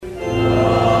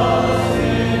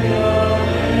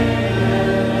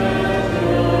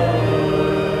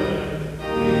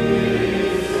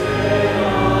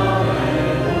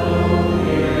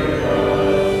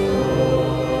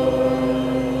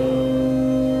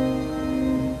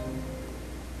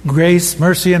Grace,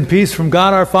 mercy, and peace from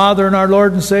God our Father and our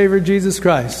Lord and Savior Jesus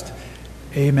Christ.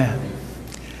 Amen.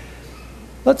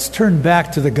 Let's turn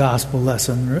back to the gospel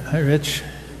lesson, Rich.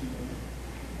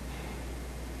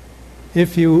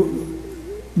 If you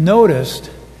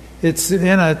noticed, it's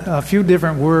in a few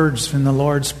different words in the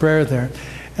Lord's Prayer there.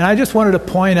 And I just wanted to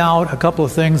point out a couple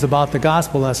of things about the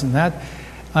gospel lesson. That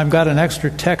I've got an extra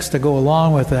text to go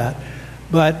along with that.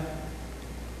 But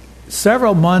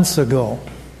several months ago,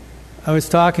 I was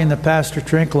talking to Pastor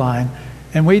Trinkline,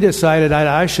 and we decided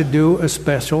I should do a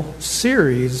special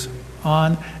series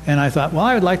on, and I thought, well,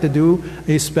 I would like to do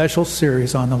a special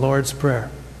series on the Lord's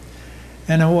Prayer.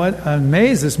 And what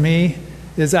amazes me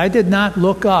is I did not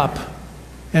look up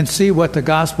and see what the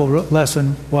gospel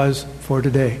lesson was for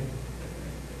today,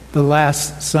 the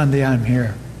last Sunday I'm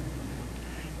here.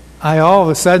 I all of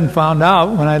a sudden found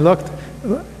out when I looked,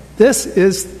 this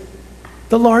is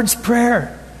the Lord's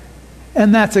Prayer.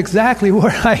 And that's exactly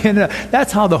where I ended up.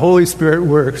 That's how the Holy Spirit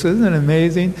works. Isn't it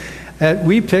amazing?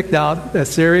 We picked out a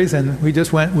series, and we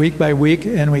just went week by week,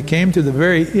 and we came to the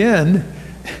very end.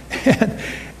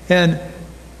 And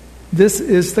this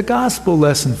is the gospel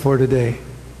lesson for today.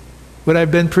 What I've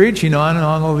been preaching on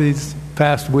all these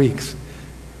past weeks.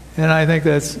 And I think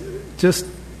that's just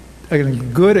a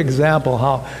good example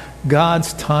how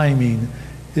God's timing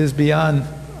is beyond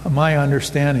my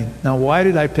understanding. Now, why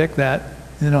did I pick that?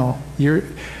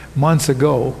 Months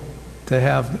ago, to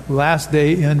have last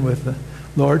day in with the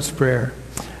Lord's Prayer.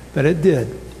 But it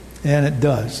did, and it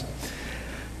does.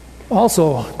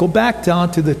 Also, go back down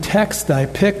to the text I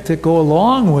picked to go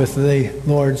along with the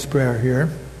Lord's Prayer here.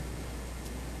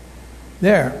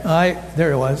 There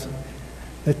it was.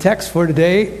 The text for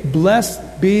today,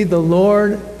 blessed be the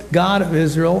Lord God of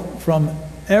Israel from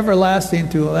everlasting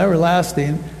to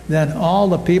everlasting. Then all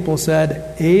the people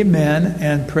said, Amen,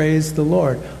 and praise the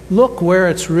Lord. Look where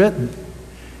it's written.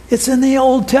 It's in the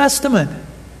Old Testament.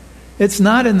 It's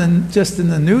not just in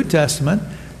the New Testament.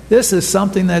 This is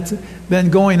something that's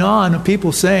been going on,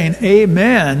 people saying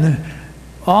Amen,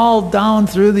 all down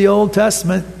through the Old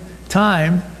Testament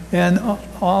time and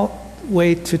all the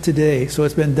way to today. So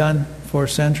it's been done for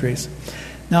centuries.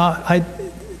 Now, I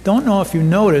don't know if you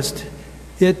noticed,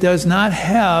 it does not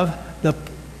have the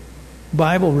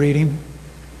Bible reading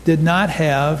did not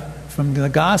have from the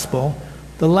gospel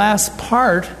the last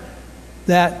part,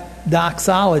 that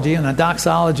doxology, and the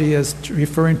doxology is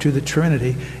referring to the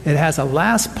Trinity. It has a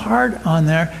last part on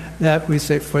there that we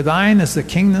say, for thine is the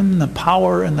kingdom, the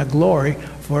power, and the glory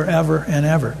forever and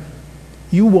ever.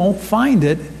 You won't find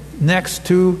it next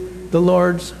to the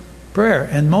Lord's Prayer,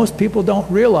 and most people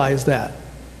don't realize that.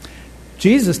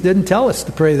 Jesus didn't tell us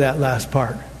to pray that last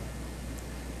part.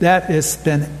 That has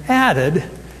been added.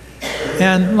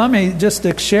 And let me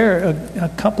just share a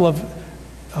couple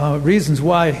of reasons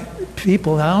why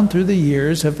people down through the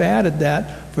years have added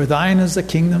that. For thine is the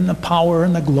kingdom, the power,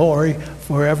 and the glory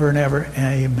forever and ever.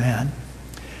 Amen.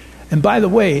 And by the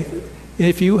way,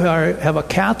 if you have a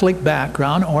Catholic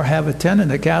background or have attended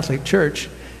a Catholic church,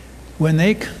 when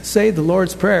they say the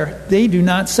Lord's Prayer, they do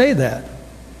not say that.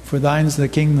 For thine is the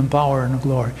kingdom, power, and the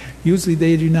glory. Usually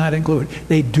they do not include.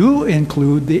 They do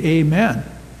include the Amen,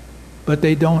 but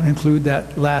they don't include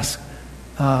that last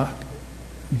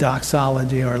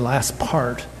doxology or last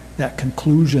part, that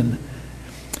conclusion.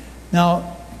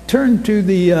 Now, turn to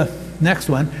the next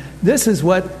one. This is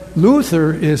what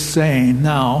Luther is saying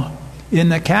now in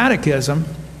the Catechism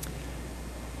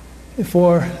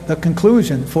for the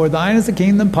conclusion. For thine is the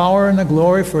kingdom, power, and the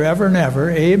glory forever and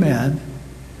ever. Amen.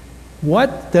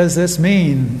 What does this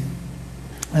mean?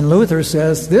 And Luther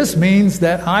says, this means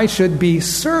that I should be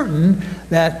certain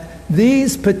that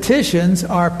these petitions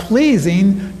are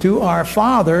pleasing to our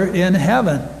Father in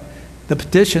heaven. The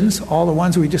petitions, all the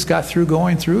ones we just got through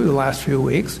going through the last few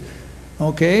weeks,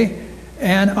 okay,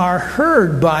 and are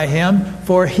heard by Him,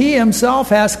 for He Himself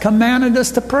has commanded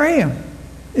us to pray Him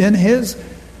in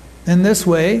this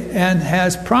way, and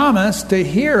has promised to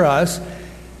hear us.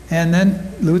 And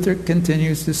then Luther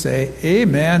continues to say,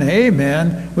 Amen,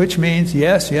 amen, which means,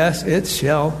 yes, yes, it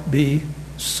shall be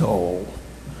so.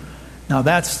 Now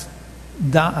that's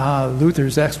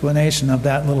Luther's explanation of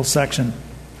that little section.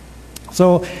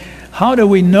 So how do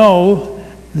we know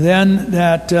then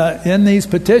that in these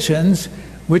petitions,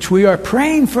 which we are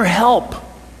praying for help,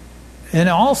 in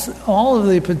all of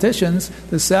the petitions,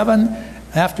 the seven,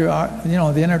 after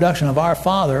the introduction of Our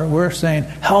Father, we're saying,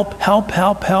 help, help,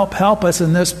 help, help, help us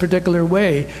in this particular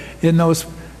way in those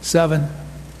seven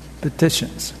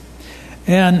petitions.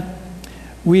 And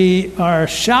we are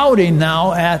shouting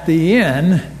now at the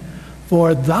end,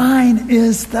 for thine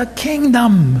is the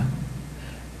kingdom.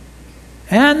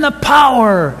 and the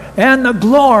power and the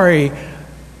glory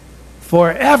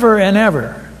forever and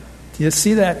ever. Do you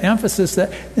see that emphasis?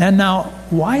 And now,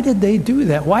 why did they do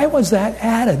that? Why was that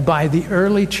added by the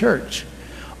early church?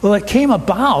 Well, it came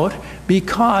about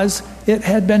because it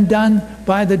had been done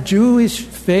by the Jewish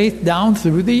faith down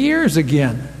through the years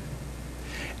again.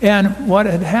 And what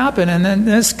had happened, and then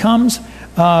this comes,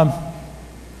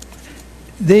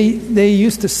 they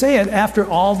used to say it after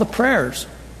all the prayers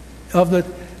of the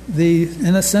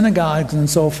in the synagogues and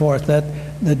so forth that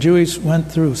the Jews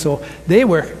went through. So they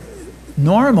were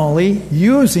normally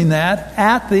using that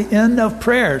at the end of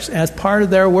prayers as part of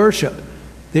their worship.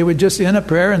 They would just end a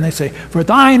prayer and they say, "For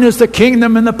thine is the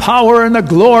kingdom and the power and the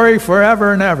glory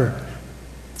forever and ever."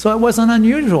 So it wasn't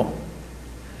unusual.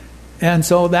 And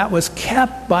so that was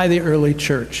kept by the early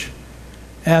church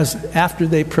as after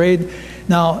they prayed.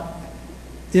 Now,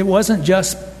 it wasn't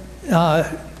just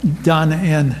done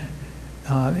in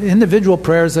individual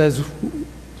prayers, as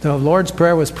the Lord's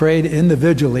Prayer was prayed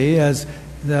individually, as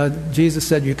Jesus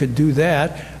said you could do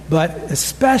that, but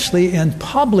especially in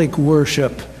public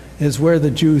worship is where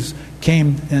the Jews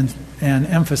came and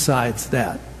emphasized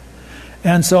that.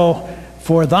 And so,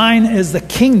 for thine is the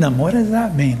kingdom. What does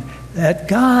that mean? That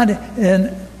God,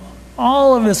 in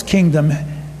all of his kingdom,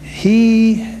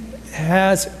 he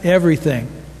has everything.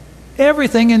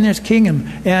 Everything in his kingdom,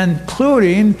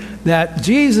 including that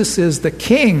Jesus is the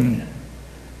king,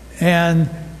 and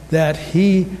that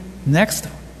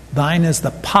thine is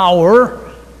the power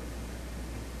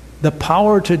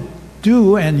to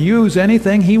do and use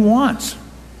anything he wants.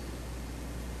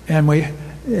 And we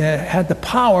had the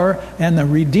power, and the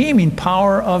redeeming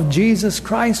power of Jesus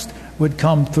Christ would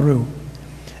come through.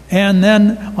 And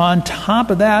then on top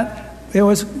of that, it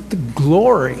was the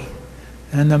glory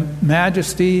and the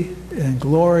majesty and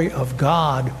glory of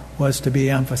God was to be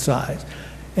emphasized.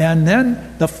 And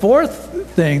then the fourth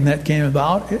thing that came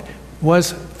about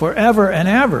was forever and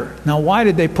ever. Now, why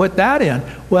did they put that in?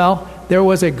 Well, there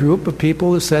was a group of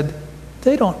people who said,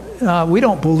 we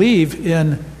don't believe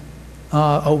in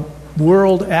a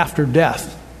world after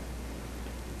death.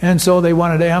 And so they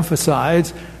wanted to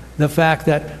emphasize the fact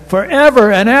that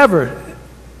forever and ever,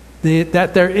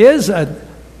 that there is a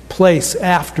place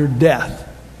after death,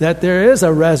 that there is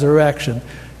a resurrection.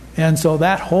 And so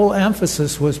that whole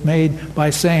emphasis was made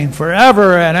by saying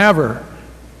forever and ever.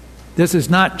 This is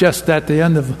not just at the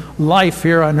end of life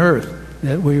here on earth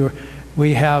that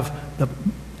we have the.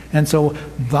 And so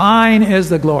thine is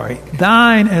the glory,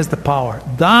 thine is the power,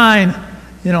 thine,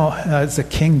 is the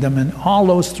kingdom, and all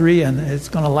those three, and it's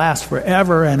going to last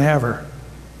forever and ever.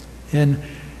 And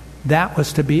that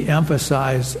was to be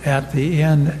emphasized at the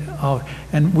end of,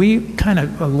 and we kind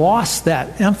of lost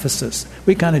that emphasis.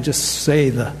 We kind of just say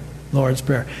the Lord's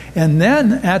Prayer. And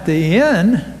then at the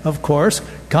end, of course,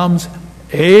 comes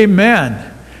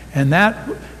Amen. And that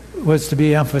was to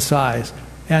be emphasized.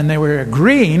 And they were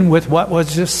agreeing with what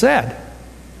was just said.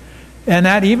 And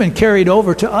that even carried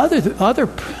over to other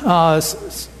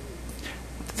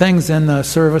things in the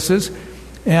services.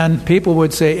 And people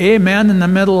would say Amen in the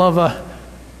middle of a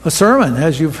sermon,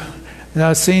 as you've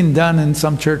seen done in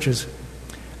some churches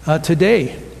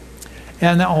today.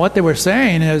 And what they were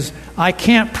saying is, I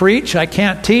can't preach, I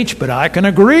can't teach, but I can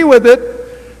agree with it.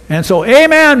 And so,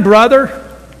 amen, brother.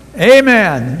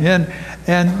 Amen.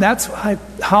 And that's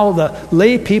how the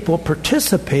lay people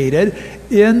participated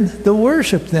in the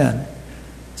worship then.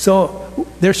 So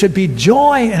there should be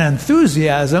joy and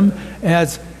enthusiasm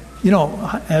as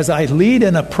I lead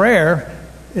in a prayer,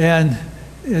 and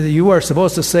you are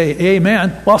supposed to say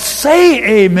amen. Well,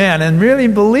 say amen and really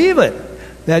believe it,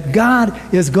 that God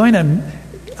is going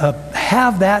to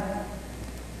have that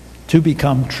to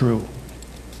become true.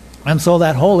 And so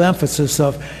that whole emphasis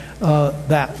of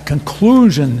that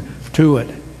conclusion to it.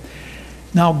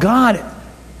 Now, God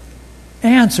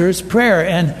answers prayer.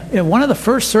 And in one of the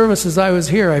first services I was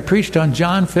here, I preached on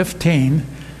John 15.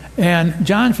 And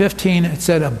John 15, it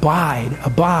said, abide,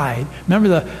 abide.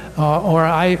 Remember or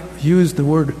I used the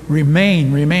word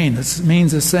remain. This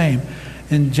means the same.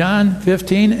 In John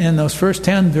 15, in those first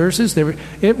 10 verses,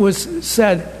 it was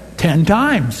said 10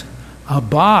 times.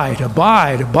 Abide,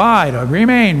 abide, abide,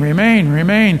 remain, remain,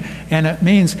 remain. And it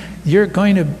means you're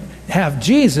going to have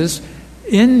Jesus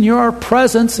in your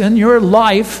presence, in your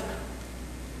life.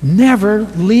 Never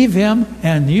leave him,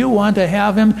 and you want to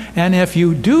have him. And if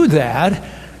you do that,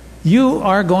 you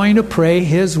are going to pray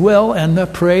his will and to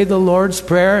pray the Lord's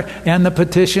Prayer and the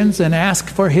petitions and ask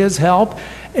for his help.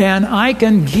 And I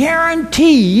can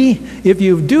guarantee if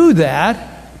you do that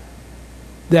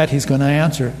he's going to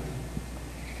answer it.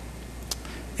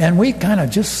 And we kind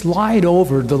of just slide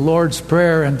over the Lord's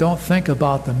Prayer and don't think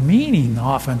about the meaning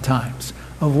oftentimes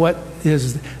of what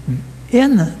is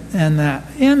in and that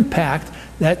impact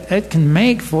that it can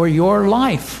make for your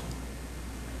life.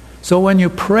 So when you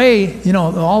pray,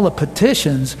 all the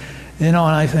petitions, and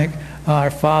I think, Our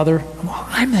Father,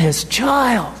 I'm His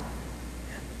child,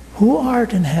 who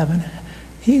art in heaven.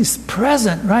 He's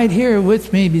present right here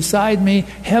with me, beside me.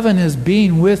 Heaven is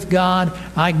being with God.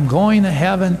 I'm going to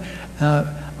heaven.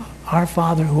 Our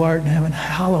Father who art in heaven,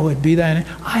 hallowed be thy name.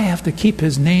 I have to keep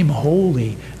His name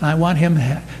holy. And I want Him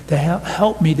to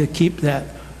help me to keep that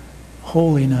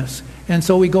holiness. And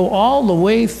so we go all the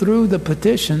way through the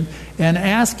petition and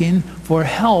asking for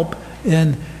help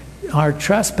in our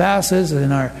trespasses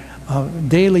and our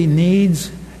daily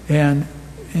needs. And,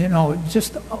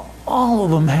 just all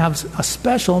of them have a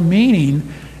special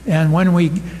meaning. And when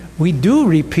we do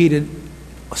repeat it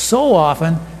so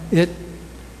often, it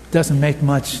doesn't make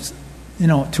much,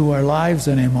 to our lives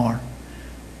anymore.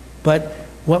 But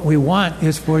what we want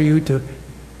is for you to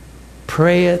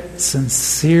pray it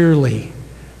sincerely.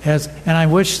 And I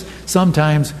wish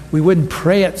sometimes we wouldn't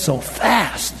pray it so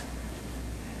fast.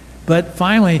 But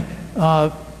finally,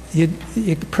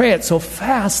 you pray it so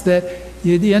fast that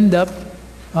you'd end up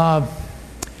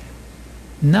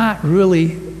not really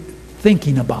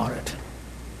thinking about it.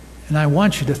 And I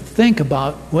want you to think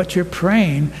about what you're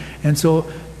praying. And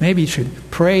so maybe you should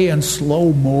pray in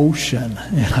slow motion,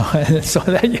 so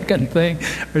that you can think,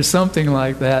 or something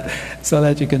like that, so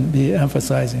that you can be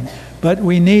emphasizing. But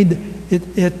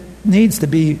it needs to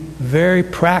be very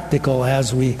practical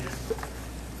as we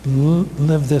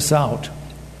live this out.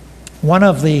 One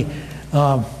of the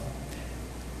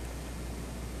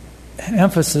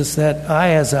emphasis that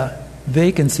I, as a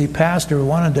vacancy pastor,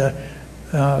 wanted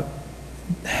to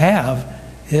have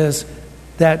is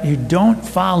that you don't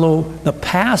follow the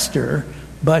pastor,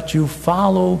 but you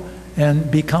follow and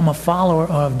become a follower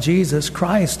of Jesus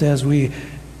Christ, as we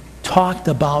talked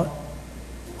about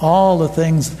all the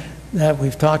things that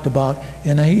we've talked about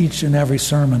in each and every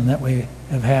sermon that we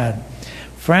have had.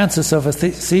 Francis of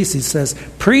Assisi says,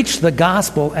 preach the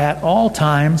gospel at all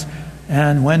times,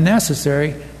 and when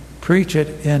necessary, preach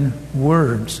it in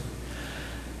words.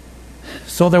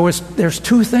 So there's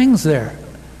two things there.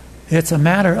 It's a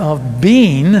matter of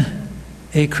being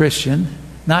a Christian,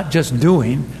 not just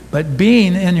doing, but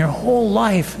being in your whole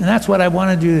life. And that's what I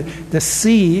wanted you to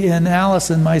see in Alice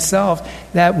and myself,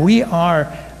 that we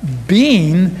are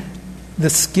being the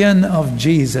skin of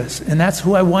Jesus. And that's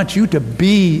who I want you to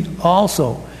be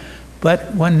also.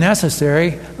 But when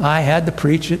necessary, I had to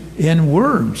preach it in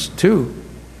words too.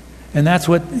 And that's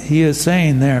what he is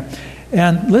saying there.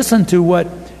 And listen to what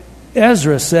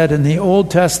Ezra said in the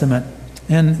Old Testament,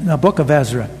 in the book of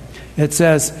Ezra. It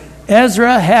says,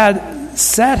 Ezra had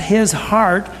set his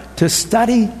heart to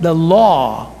study the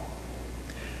law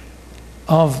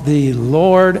of the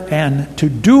Lord and to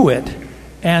do it,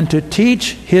 and to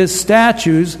teach his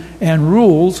statutes and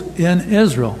rules in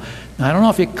Israel. Now, I don't know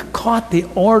if you caught the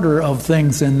order of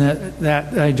things in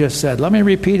that I just said. Let me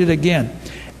repeat it again.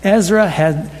 Ezra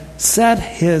had set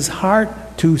his heart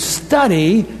to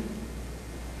study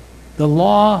the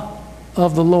law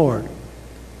of the Lord.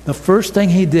 The first thing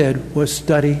he did was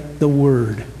study the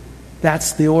Word.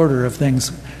 That's the order of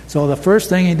things. So the first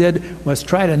thing he did was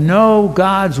try to know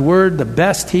God's Word the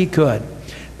best he could.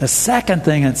 The second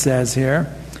thing it says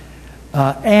here,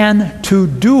 and to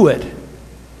do it.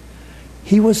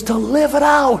 He was to live it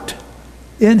out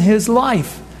in his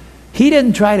life. He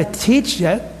didn't try to teach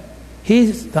it.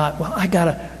 He thought, well, I got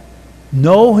to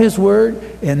know His Word,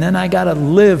 and then I got to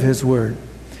live His Word.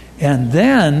 And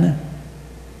then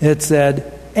it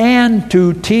said, and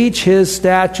to teach His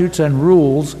statutes and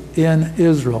rules in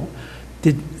Israel.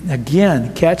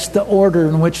 Again, catch the order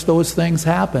in which those things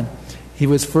happen. He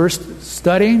was first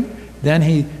studying, then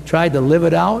he tried to live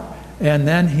it out, and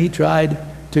then he tried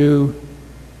to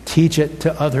teach it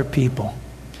to other people.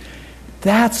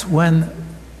 That's when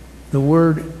the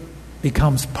Word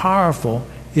becomes powerful,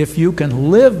 if you can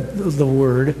live the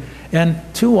Word. And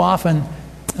too often,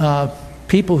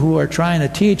 people who are trying to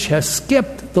teach have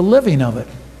skipped the living of it.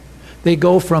 They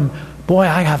go from, boy,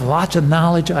 I have lots of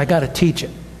knowledge, I got to teach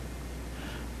it.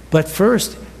 But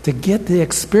first, to get the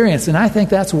experience. And I think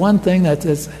that's one thing that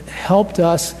has helped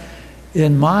us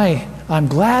I'm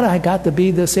glad I got to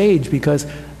be this age, because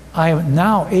I am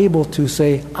now able to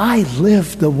say, I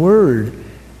live the Word.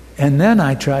 And then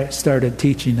I started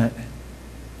teaching it.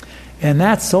 And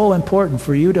that's so important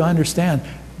for you to understand.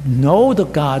 Know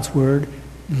God's Word,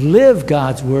 live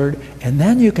God's Word, and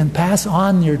then you can pass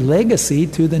on your legacy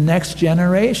to the next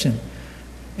generation.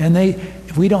 And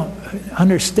we don't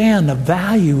understand the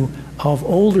value of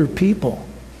older people.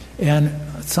 And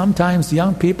sometimes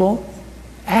young people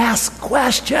ask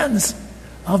questions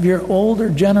of your older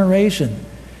generation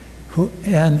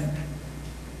and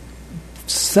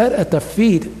sit at the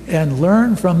feet and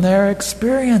learn from their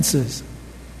experiences.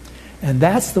 And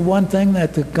that's the one thing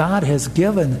that God has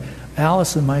given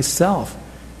Alice and myself.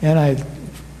 And I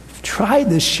tried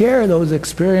to share those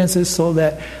experiences so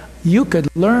that you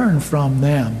could learn from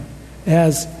them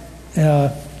as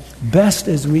best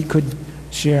as we could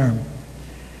share them.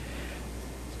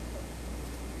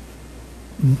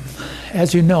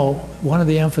 As you know, one of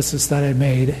the emphasis that I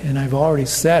made, and I've already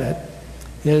said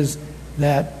it, is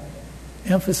that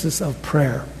emphasis of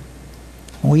prayer.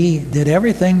 We did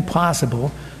everything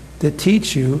possible to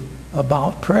teach you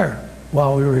about prayer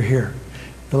while we were here.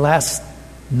 The last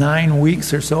 9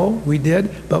 weeks or so we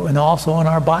did, but also in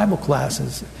our Bible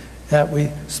classes that we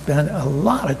spent a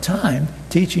lot of time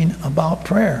teaching about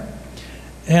prayer.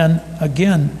 And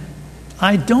again,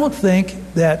 I don't think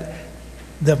that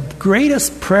the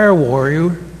greatest prayer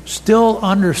warrior still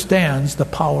understands the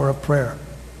power of prayer.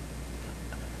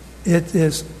 It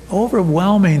is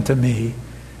overwhelming to me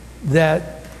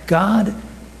that God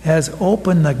has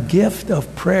opened the gift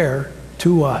of prayer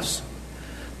to us.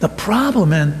 The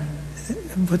problem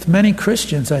with many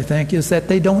Christians, I think, is that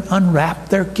they don't unwrap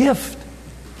their gift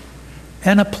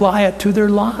and apply it to their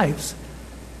lives.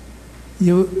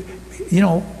 You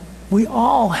know, we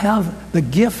all have the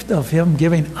gift of Him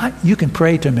giving. You can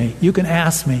pray to me. You can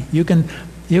ask me. You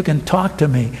can talk to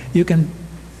me. You can,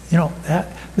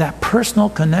 that personal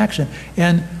connection.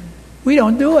 And we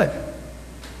don't do it.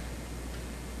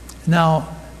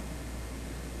 Now,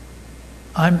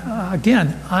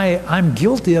 I'm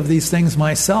guilty of these things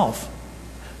myself.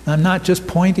 I'm not just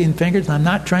pointing fingers. I'm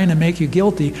not trying to make you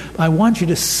guilty. I want you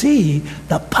to see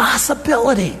the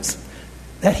possibilities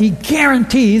that He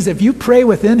guarantees if you pray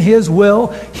within His will,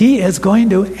 He is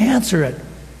going to answer it.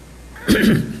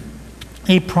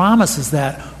 He promises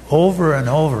that over and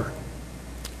over.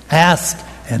 Ask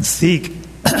and seek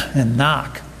and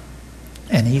knock.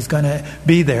 And He's going to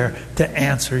be there to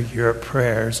answer your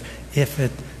prayers if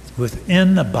it's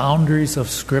within the boundaries of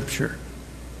Scripture.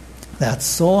 That's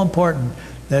so important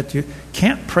that you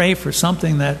can't pray for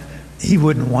something that He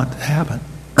wouldn't want to happen.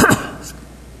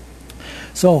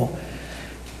 So,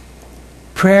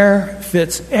 prayer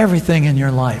fits everything in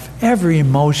your life, every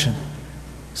emotion.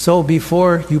 So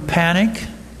before you panic,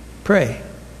 pray.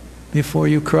 Before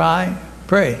you cry,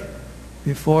 pray.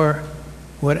 Before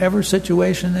whatever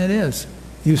situation it is,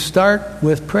 you start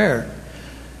with prayer.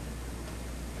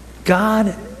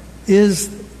 God is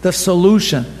the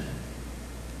solution.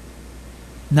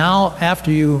 Now,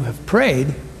 after you have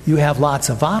prayed, you have lots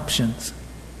of options.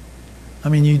 I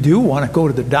mean, you do want to go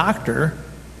to the doctor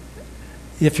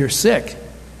if you're sick.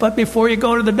 But before you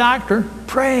go to the doctor,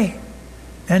 pray.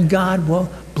 And God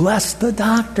will bless the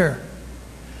doctor.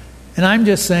 And I'm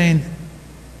just saying,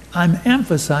 I'm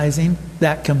emphasizing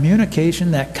that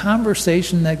communication, that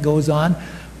conversation that goes on.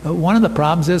 But one of the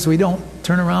problems is we don't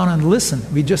turn around and listen.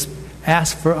 We just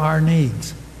ask for our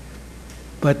needs.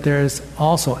 But there's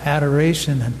also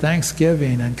adoration and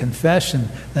thanksgiving and confession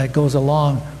that goes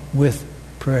along with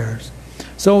prayers.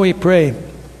 So we pray.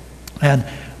 And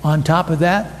on top of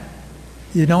that,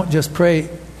 you don't just pray,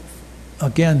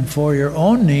 again, for your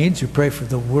own needs. You pray for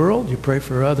the world. You pray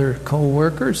for other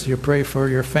co-workers. You pray for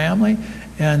your family.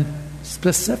 And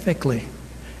specifically.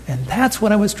 And that's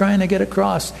what I was trying to get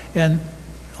across. And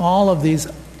all of these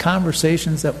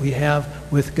conversations that we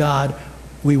have with God,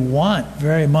 we want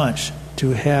very much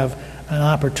to have an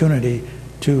opportunity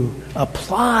to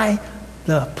apply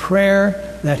the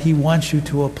prayer that He wants you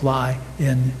to apply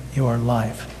in your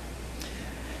life.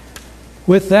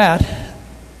 With that,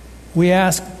 we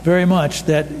ask very much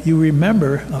that you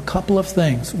remember a couple of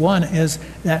things. One is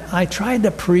that I tried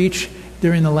to preach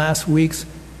during the last weeks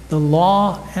the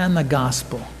law and the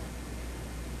gospel.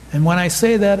 And when I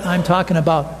say that, I'm talking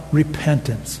about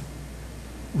repentance.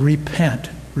 Repent,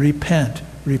 repent,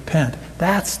 repent.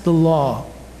 That's the law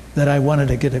that I wanted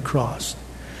to get across.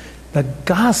 The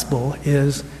gospel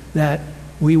is that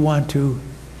we want to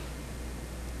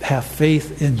have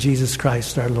faith in Jesus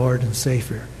Christ, our Lord and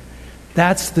Savior.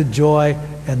 That's the joy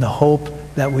and the hope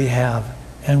that we have,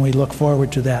 and we look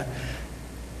forward to that.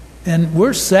 And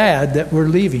we're sad that we're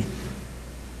leaving.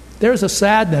 There's a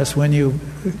sadness when you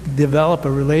develop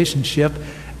a relationship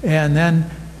and then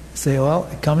say, well,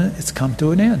 it's come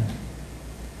to an end.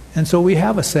 And so we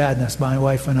have a sadness, my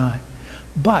wife and I.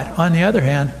 But on the other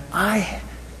hand, I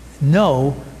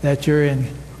know that you're in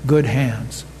good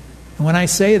hands. And when I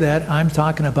say that, I'm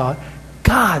talking about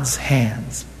God's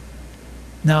hands.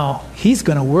 Now, He's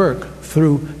going to work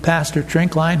through Pastor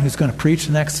Trinkline, who's going to preach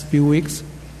the next few weeks.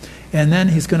 And then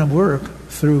He's going to work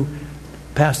through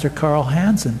Pastor Carl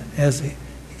Hansen as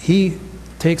he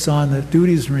takes on the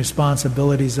duties and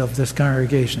responsibilities of this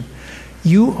congregation.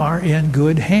 You are in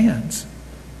good hands.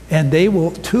 And they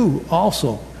will, too,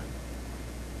 also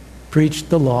preach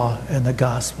the law and the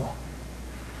gospel.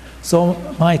 So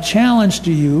my challenge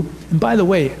to you, and by the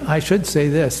way, I should say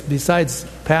this, besides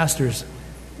pastors,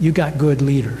 you got good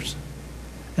leaders.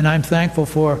 And I'm thankful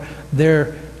for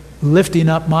their lifting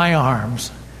up my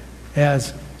arms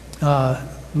as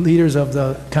leaders of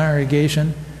the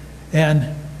congregation.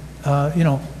 And,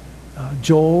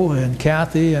 Joel and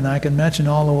Kathy, and I can mention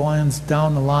all the ones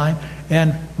down the line.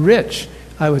 And Rich,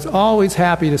 I was always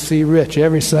happy to see Rich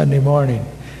every Sunday morning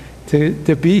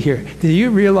to be here. Do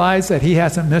you realize that he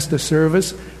hasn't missed a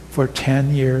service for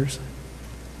 10 years?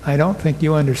 I don't think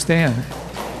you understand.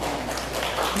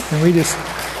 And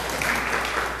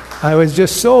I was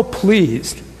just so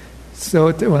pleased.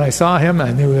 So when I saw him,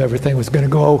 I knew everything was going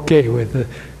to go okay with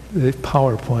the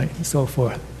PowerPoint and so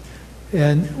forth.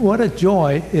 And what a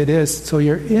joy it is. So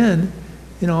you're in,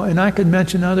 and I could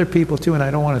mention other people too, and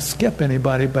I don't want to skip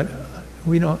anybody, but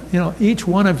each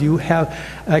one of you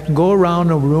I can go around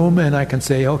the room and I can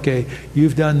say, okay,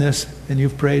 you've done this and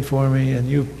you've prayed for me, and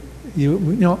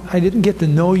I didn't get to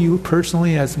know you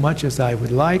personally as much as I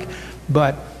would like,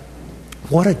 but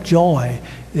what a joy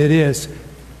it is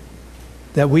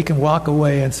that we can walk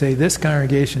away and say this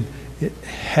congregation, it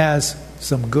has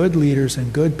some good leaders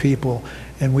and good people,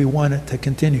 and we want it to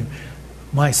continue.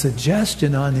 My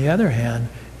suggestion, on the other hand,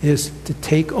 is to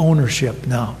take ownership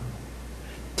now.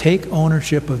 Take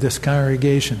ownership of this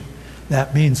congregation.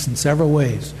 That means in several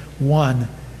ways. One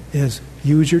is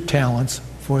use your talents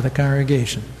for the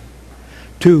congregation.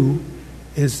 Two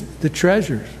is the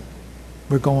treasures.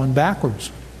 We're going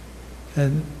backwards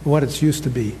and what it's used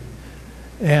to be.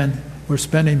 And we're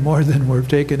spending more than we're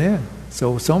taking in.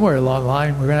 So somewhere along the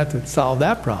line, we're going to have to solve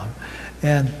that problem.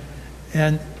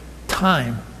 And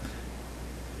time.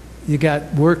 You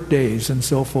got work days and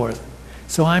so forth.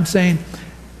 So I'm saying,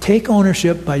 take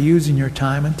ownership by using your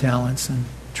time and talents and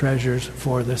treasures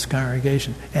for this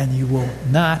congregation, and you will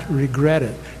not regret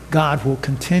it. God will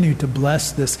continue to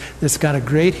bless this. It's got a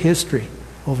great history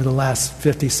over the last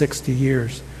 50, 60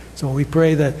 years. So we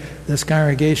pray that this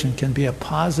congregation can be a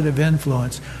positive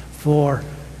influence for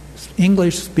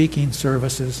English-speaking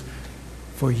services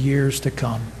for years to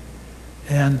come.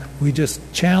 And we just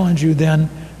challenge you then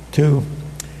to,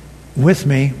 with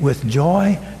me, with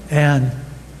joy and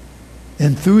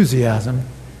enthusiasm,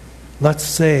 let's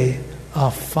say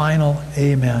a final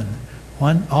amen.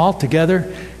 One, all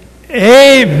together,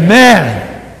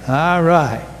 amen. All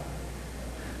right.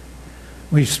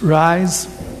 We rise.